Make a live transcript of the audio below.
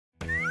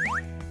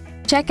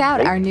Check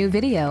out our new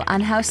video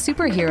on how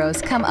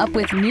superheroes come up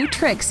with new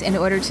tricks in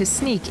order to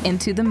sneak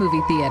into the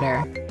movie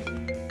theater.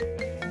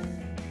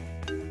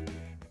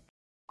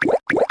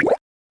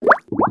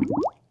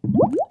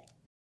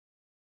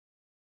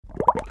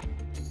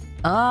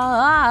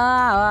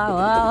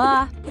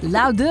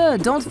 Louder,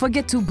 don't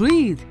forget to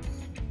breathe.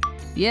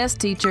 Yes,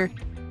 teacher.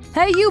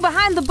 Hey, you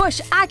behind the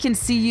bush, I can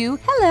see you.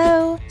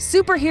 Hello.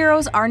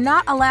 Superheroes are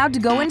not allowed to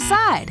go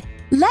inside.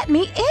 Let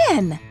me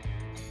in.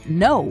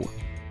 No.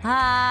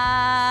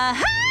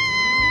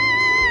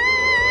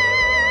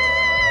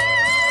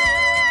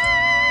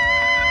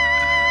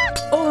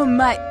 Oh,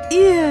 my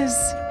ears.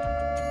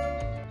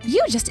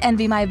 You just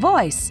envy my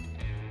voice.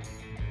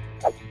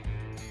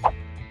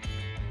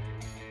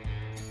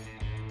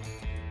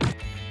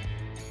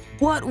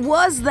 What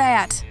was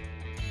that?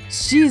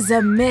 She's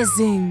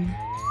amazing.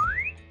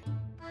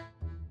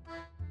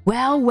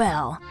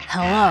 Well,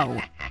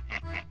 hello.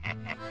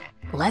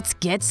 Let's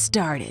get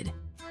started.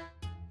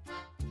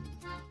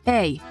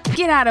 Hey,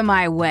 get out of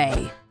my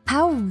way.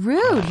 How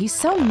rude, he's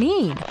so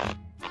mean.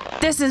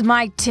 This is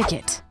my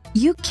ticket.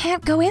 You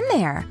can't go in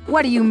there.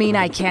 What do you mean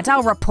I can't?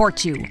 I'll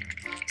report you.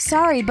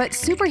 Sorry, but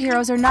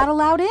superheroes are not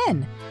allowed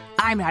in.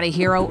 I'm not a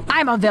hero,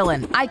 I'm a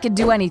villain. I can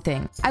do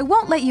anything. I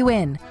won't let you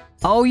in.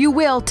 Oh, you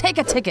will. Take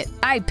a ticket.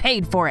 I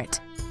paid for it.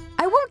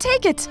 I won't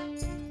take it.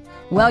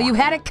 Well, you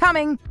had it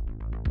coming.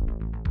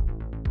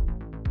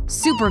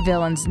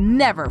 Supervillains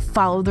never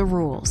follow the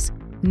rules.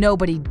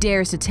 Nobody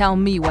dares to tell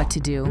me what to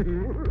do.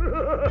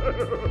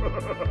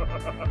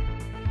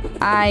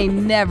 I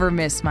never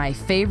miss my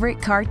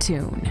favorite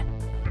cartoon.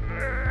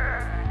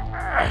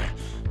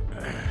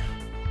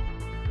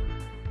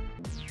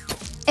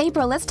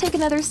 April, let's take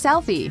another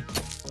selfie.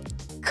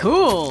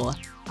 Cool.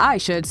 I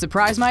should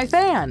surprise my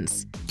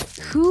fans.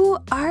 Who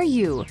are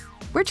you?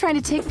 We're trying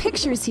to take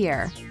pictures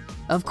here.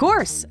 Of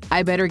course.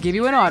 I better give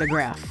you an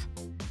autograph.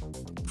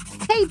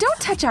 Hey, don't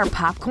touch our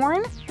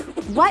popcorn.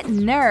 What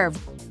nerve.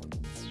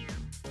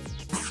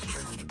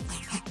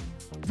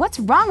 What's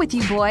wrong with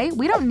you, boy?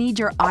 We don't need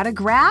your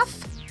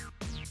autograph.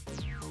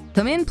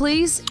 Come in,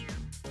 please.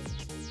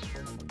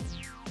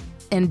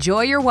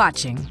 Enjoy your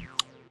watching.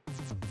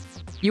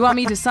 You want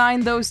me to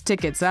sign those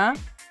tickets, huh?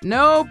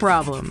 No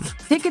problem.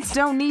 Tickets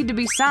don't need to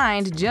be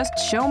signed, just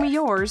show me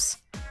yours.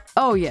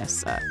 Oh,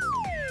 yes.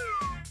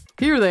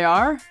 Here they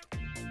are.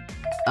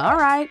 All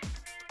right.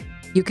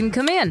 You can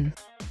come in.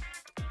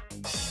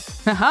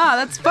 Haha,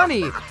 that's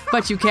funny.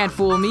 But you can't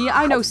fool me.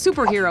 I know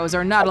superheroes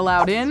are not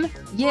allowed in.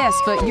 Yes,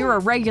 but you're a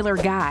regular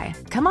guy.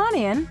 Come on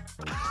in.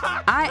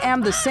 I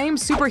am the same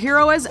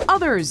superhero as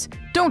others.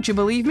 Don't you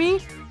believe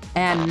me?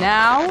 And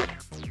now?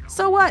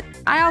 So what?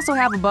 I also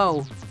have a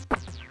bow.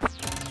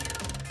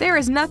 There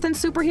is nothing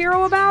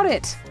superhero about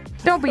it.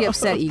 Don't be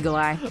upset, Eagle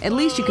Eye. At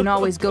least you can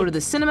always go to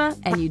the cinema,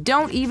 and you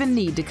don't even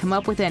need to come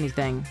up with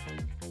anything.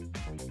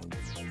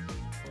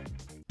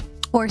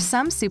 For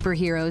some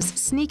superheroes,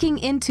 sneaking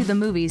into the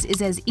movies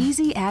is as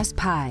easy as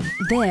pie.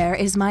 There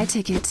is my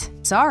ticket.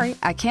 Sorry,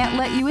 I can't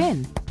let you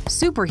in.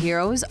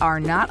 Superheroes are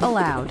not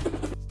allowed.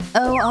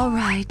 Oh, all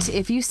right,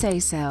 if you say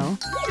so.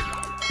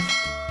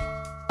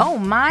 Oh,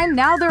 mine?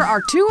 Now there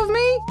are two of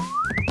me?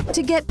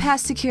 To get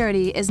past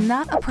security is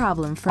not a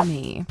problem for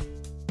me.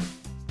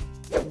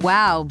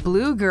 Wow,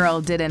 Blue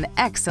Girl did an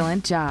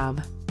excellent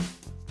job.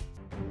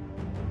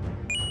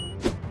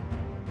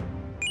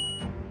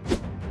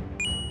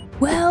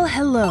 Well,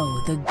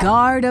 hello, the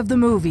guard of the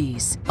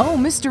movies. Oh,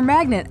 Mr.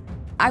 Magnet,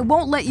 I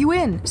won't let you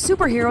in.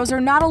 Superheroes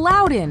are not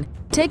allowed in.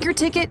 Take your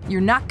ticket,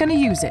 you're not gonna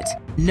use it.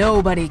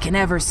 Nobody can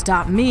ever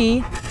stop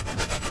me.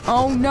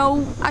 Oh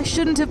no, I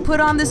shouldn't have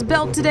put on this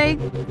belt today.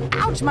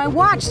 Ouch, my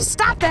watch,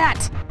 stop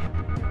that!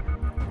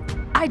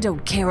 I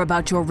don't care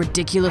about your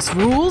ridiculous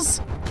rules.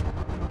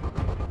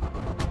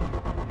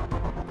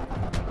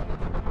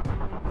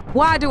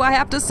 Why do I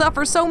have to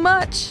suffer so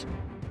much?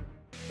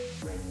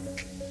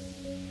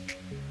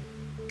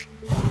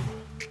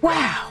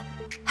 Wow,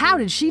 how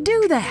did she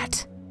do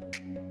that?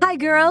 Hi,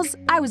 girls.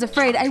 I was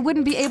afraid I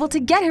wouldn't be able to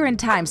get here in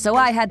time, so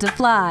I had to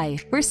fly.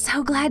 We're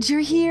so glad you're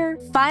here.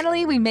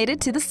 Finally, we made it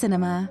to the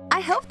cinema.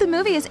 I hope the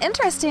movie is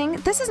interesting.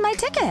 This is my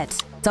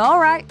ticket. It's all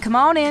right, come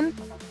on in.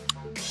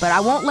 But I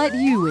won't let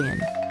you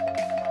in.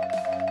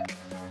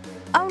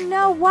 Oh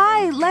no,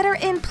 why? Let her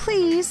in,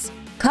 please.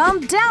 Calm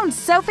down,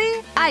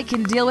 Sophie. I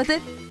can deal with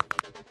it.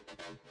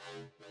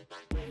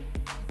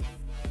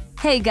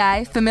 Hey,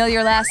 guy,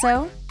 familiar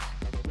lasso?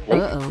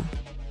 Uh-oh.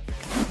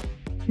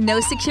 No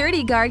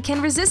security guard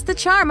can resist the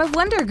charm of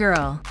Wonder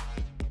Girl.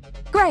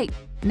 Great,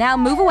 now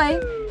move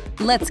away.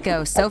 Let's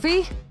go,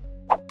 Sophie.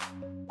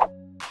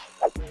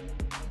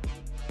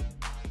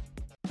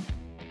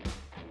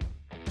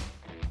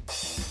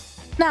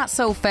 Not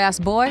so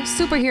fast, boy.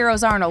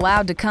 Superheroes aren't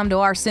allowed to come to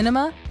our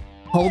cinema.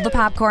 Hold the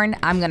popcorn,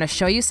 I'm gonna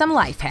show you some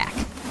life hack.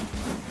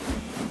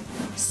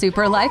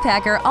 Super Life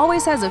Hacker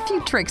always has a few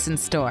tricks in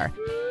store.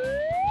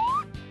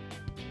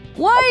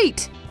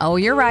 Wait! Oh,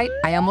 you're right.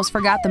 I almost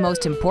forgot the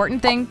most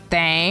important thing.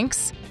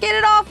 Thanks. Get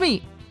it off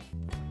me!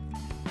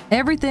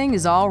 Everything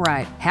is all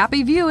right.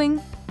 Happy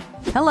viewing.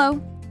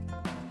 Hello.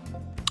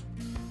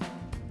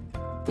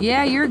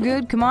 Yeah, you're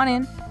good. Come on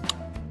in.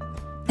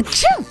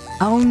 Achoo!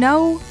 Oh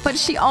no, but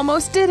she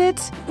almost did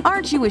it.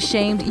 Aren't you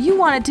ashamed? You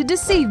wanted to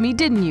deceive me,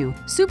 didn't you?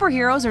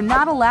 Superheroes are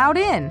not allowed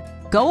in.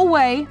 Go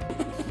away.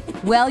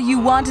 Well, you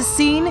want a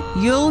scene?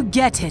 You'll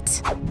get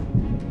it.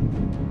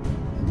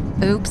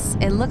 Oops,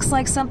 it looks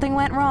like something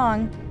went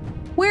wrong.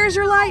 Where's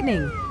your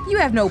lightning? You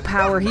have no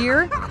power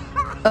here.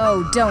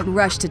 Oh, don't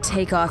rush to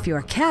take off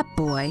your cap,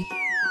 boy.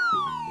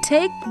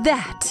 Take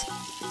that.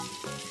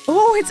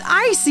 Oh, it's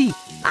icy.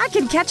 I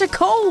can catch a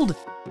cold.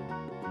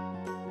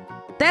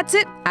 That's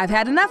it. I've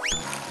had enough.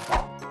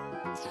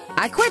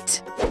 I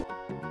quit.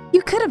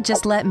 You could have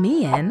just let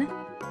me in.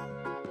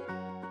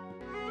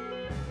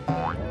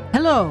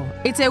 Hello.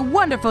 It's a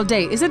wonderful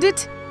day, isn't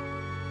it?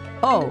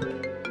 Oh.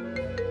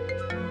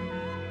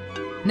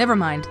 Never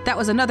mind. That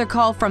was another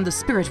call from the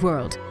spirit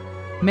world.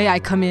 May I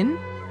come in?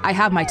 I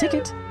have my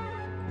ticket.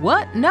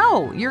 What?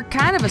 No, you're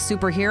kind of a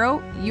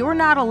superhero. You're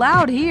not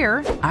allowed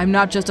here. I'm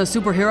not just a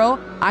superhero.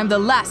 I'm the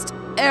last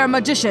air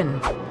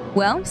magician.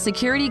 Well,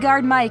 security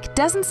guard Mike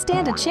doesn't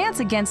stand a chance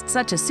against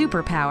such a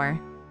superpower.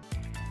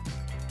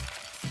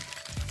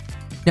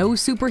 No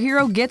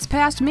superhero gets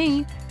past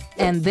me.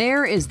 And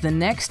there is the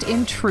next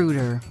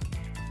intruder.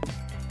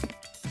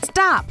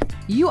 Stop!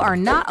 You are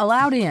not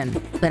allowed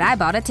in. But I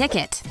bought a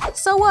ticket.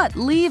 So what?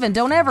 Leave and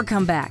don't ever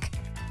come back.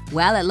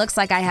 Well, it looks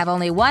like I have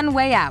only one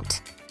way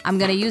out. I'm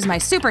gonna use my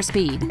super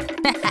speed.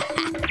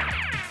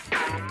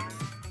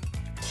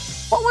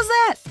 What was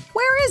that?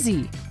 Where is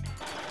he?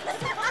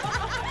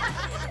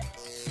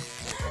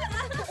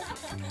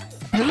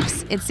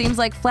 Oops, it seems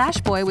like Flash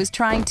Boy was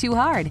trying too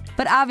hard,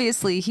 but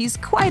obviously he's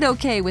quite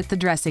okay with the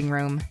dressing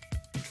room.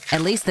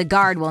 At least the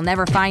guard will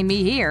never find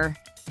me here.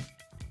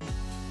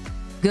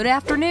 Good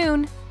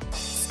afternoon.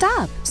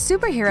 Stop!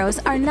 Superheroes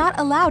are not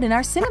allowed in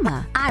our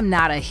cinema. I'm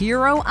not a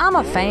hero, I'm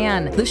a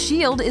fan. The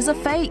shield is a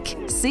fake,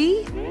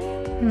 see?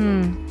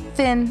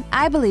 Finn,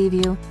 I believe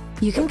you.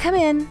 You can come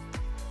in.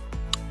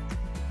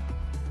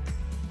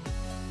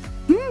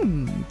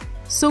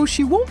 So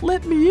she won't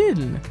let me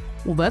in.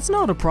 Well, that's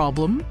not a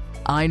problem.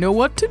 I know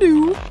what to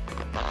do.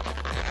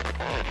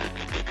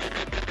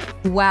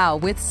 Wow,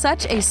 with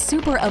such a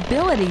super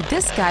ability,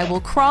 this guy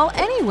will crawl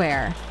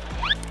anywhere.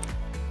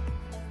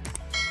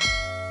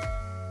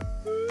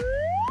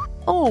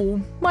 Oh,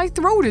 my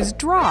throat is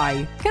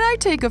dry. Can I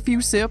take a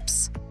few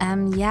sips?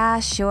 Yeah,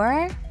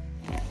 sure.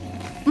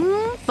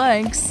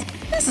 Thanks.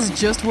 This is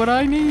just what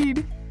I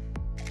need.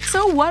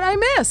 So what I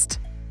missed?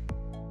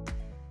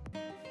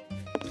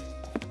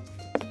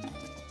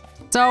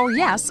 So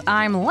yes,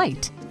 I'm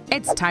late.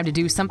 It's time to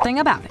do something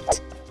about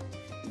it.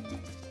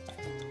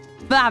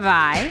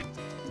 Bye-bye.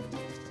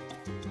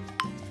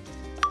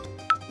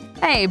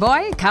 Hey,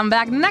 boy, come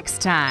back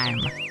next time.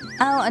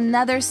 Oh,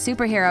 another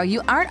superhero.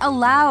 You aren't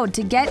allowed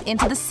to get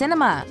into the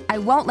cinema. I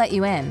won't let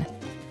you in.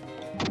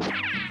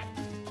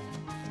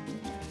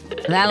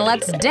 Then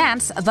let's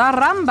dance the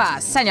rumba,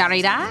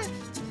 señorita.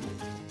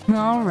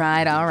 All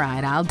right,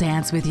 I'll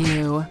dance with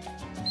you.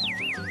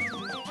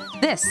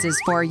 This is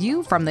for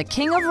you from the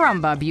King of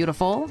Rumba,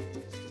 beautiful.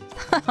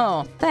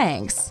 Oh,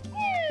 thanks.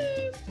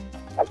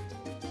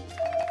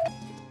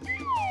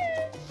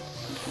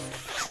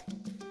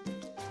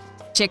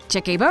 Chick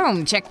chicky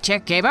boom, chick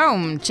chicky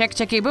boom, chick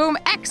chicky boom,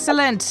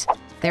 excellent!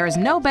 There is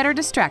no better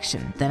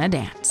distraction than a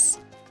dance.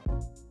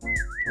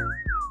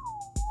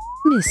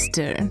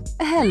 Mister,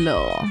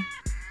 hello.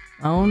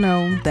 Oh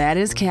no, that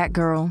is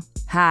Catgirl.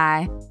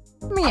 Hi.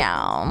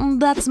 Meow,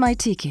 that's my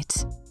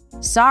ticket.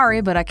 Sorry,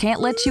 but I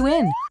can't let you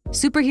in.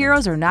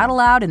 Superheroes are not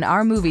allowed in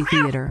our movie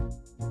theater.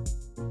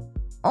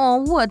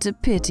 Oh, what a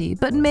pity,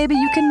 but maybe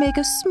you can make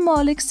a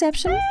small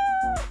exception?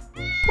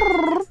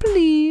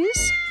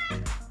 Please?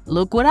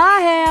 Look what I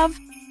have.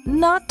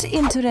 Not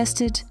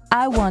interested.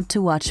 I want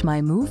to watch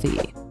my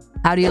movie.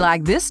 How do you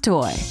like this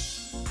toy?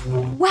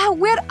 Wow,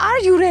 where are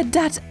you, Red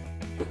Dot?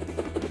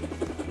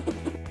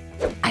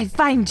 I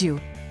find you.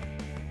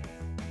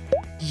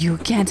 You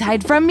can't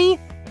hide from me.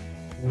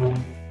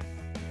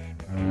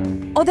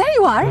 Oh, there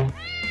you are.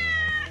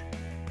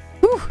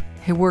 Whew,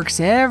 it works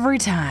every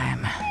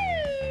time.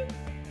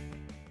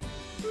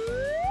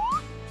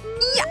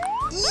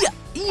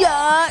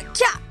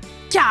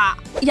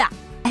 Yeah.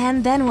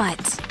 And then what?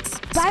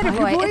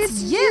 Spider-Boy,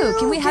 it's you!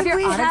 Can we have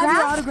your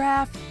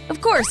autograph?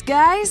 Of course,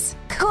 guys!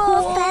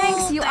 Cool,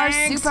 thanks! You are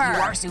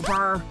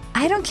super!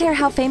 I don't care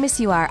how famous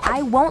you are,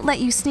 I won't let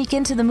you sneak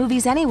into the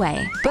movies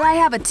anyway. But I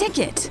have a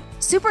ticket!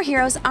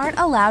 Superheroes aren't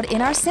allowed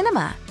in our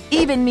cinema.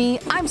 Even me,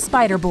 I'm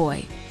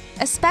Spider-Boy.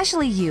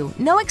 Especially you,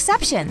 no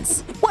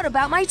exceptions. What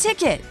about my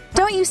ticket?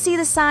 Don't you see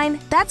the sign?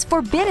 That's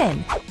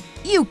forbidden.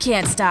 You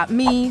can't stop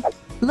me.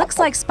 Looks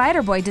like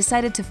Spider-Boy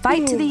decided to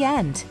fight to the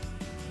end.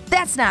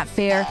 That's not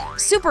fair.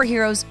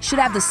 Superheroes should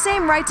have the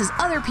same rights as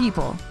other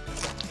people.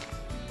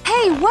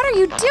 Hey, what are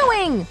you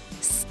doing?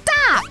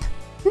 Stop!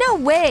 No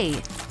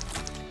way!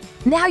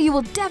 Now you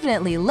will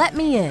definitely let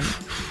me in.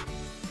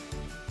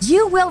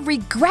 You will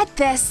regret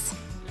this.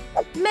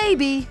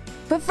 Maybe,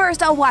 but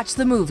first I'll watch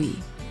the movie.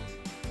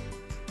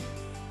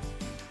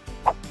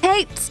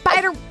 Hey,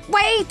 Spider,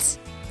 wait!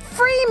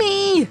 Free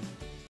me!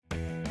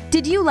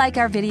 Did you like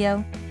our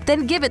video?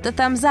 Then give it the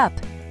thumbs up.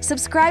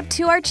 Subscribe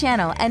to our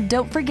channel and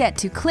don't forget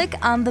to click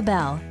on the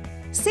bell.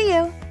 See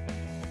you!